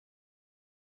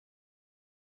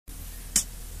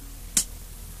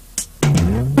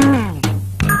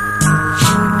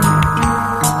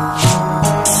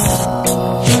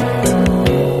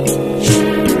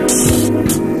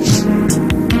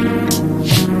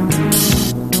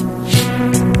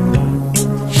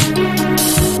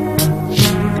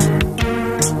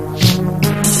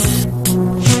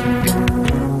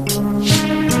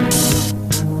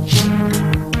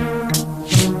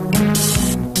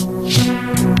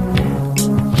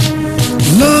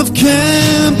Love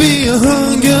can be a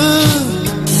hunger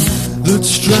that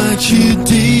strikes you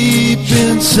deep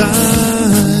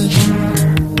inside.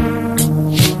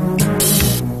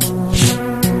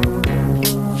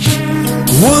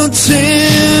 Once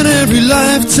in every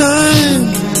lifetime,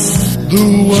 the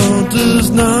world does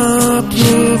not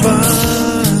provide.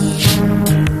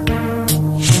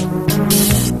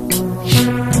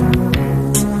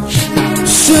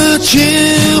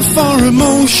 Searching for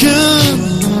emotion,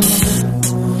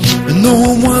 and no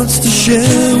one wants to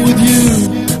share with you.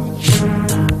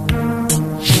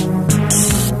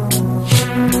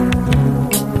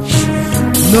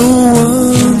 No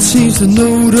one seems to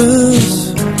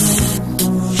notice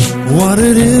what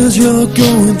it is you're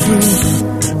going through.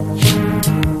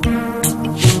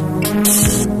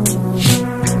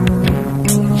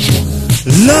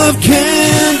 Love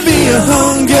can be a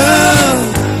hunger.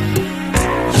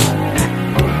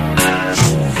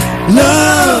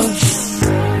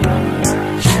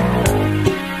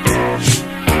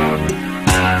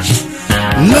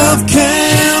 Love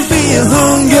can be a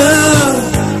hunger.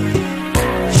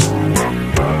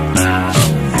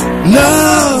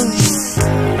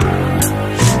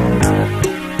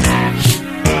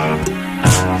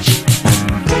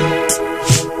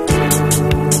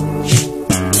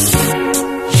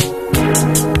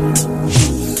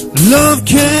 Love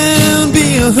can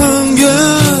be a hunger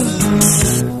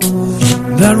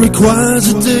that requires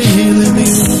a daily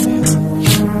meal.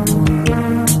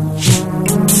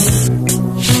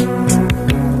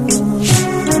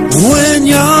 When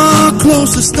you're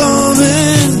close to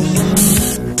starving,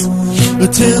 the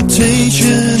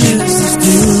temptation is to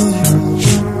steal.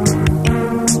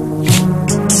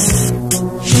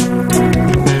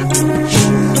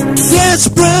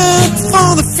 Desperate for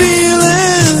the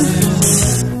feeling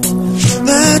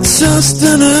that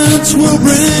sustenance will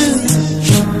bring.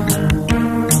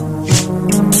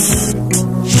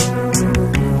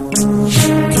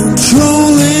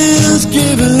 Control is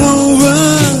given over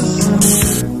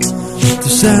to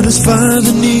satisfy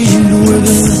the need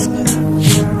within.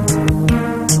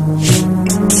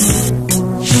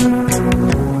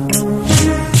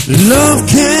 Love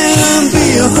can be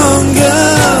a hunger.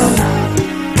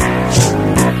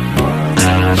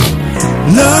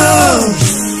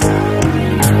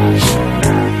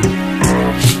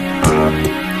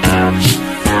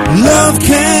 Love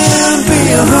can be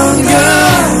a hunger.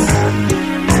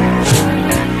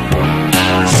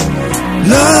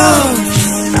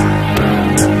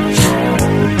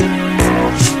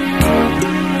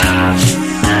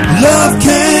 Love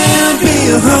can be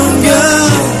a hunger.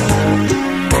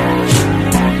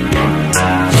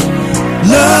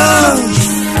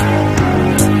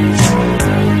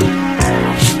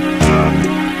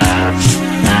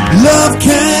 Love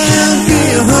can be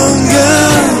a hunger.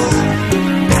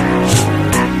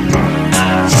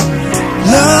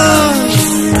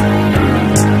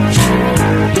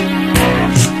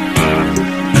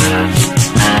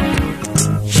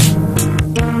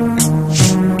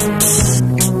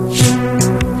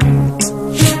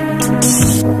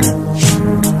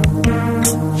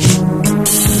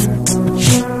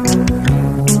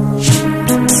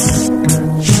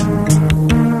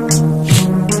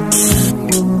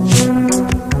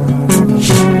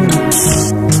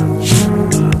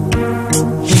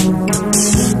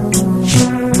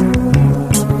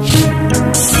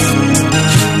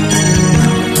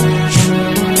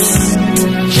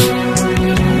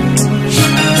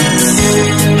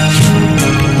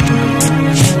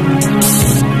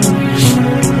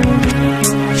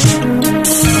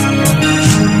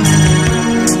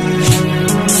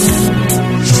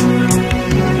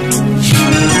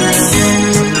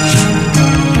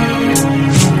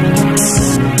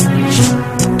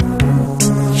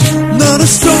 Not a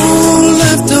stone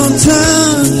left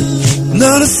unturned,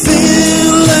 not a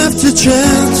thing left to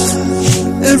chance.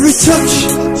 Every touch,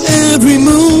 every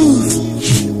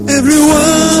move, every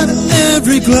word,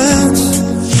 every glance.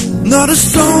 Not a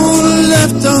stone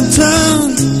left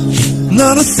unturned,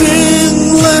 not a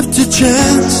thing left to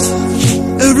chance.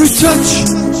 Every touch,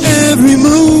 every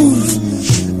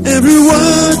move, every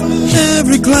word,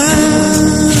 every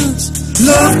glance.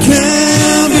 Love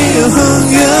can be a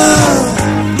hunger.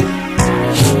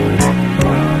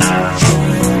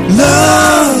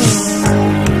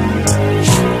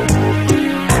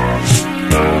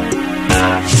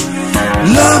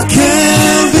 Love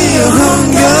can be a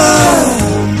hunger.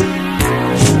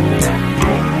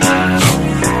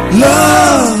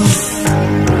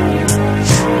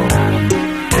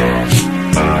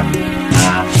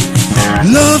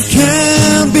 Love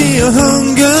can be a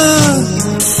hunger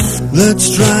that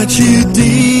strikes you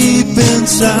deep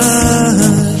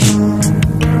inside.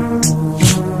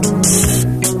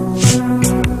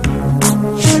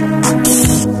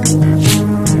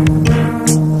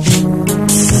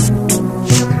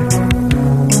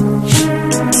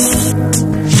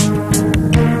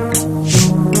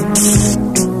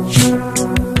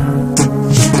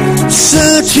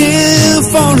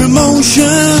 emotion,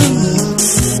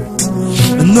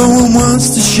 and no one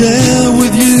wants to share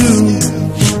with you.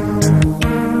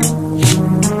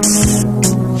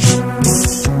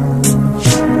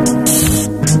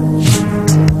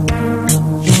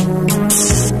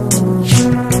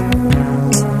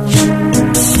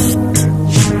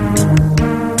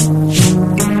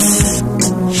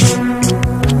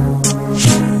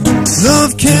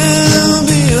 Love can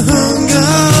be a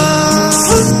hunger.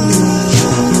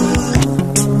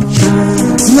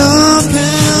 Love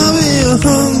can be a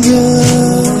hunger.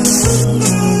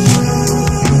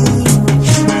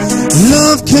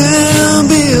 Love can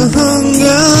be a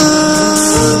hunger.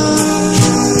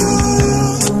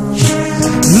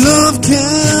 Love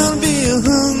can be a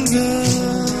hunger.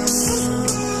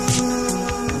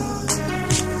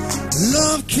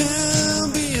 Love can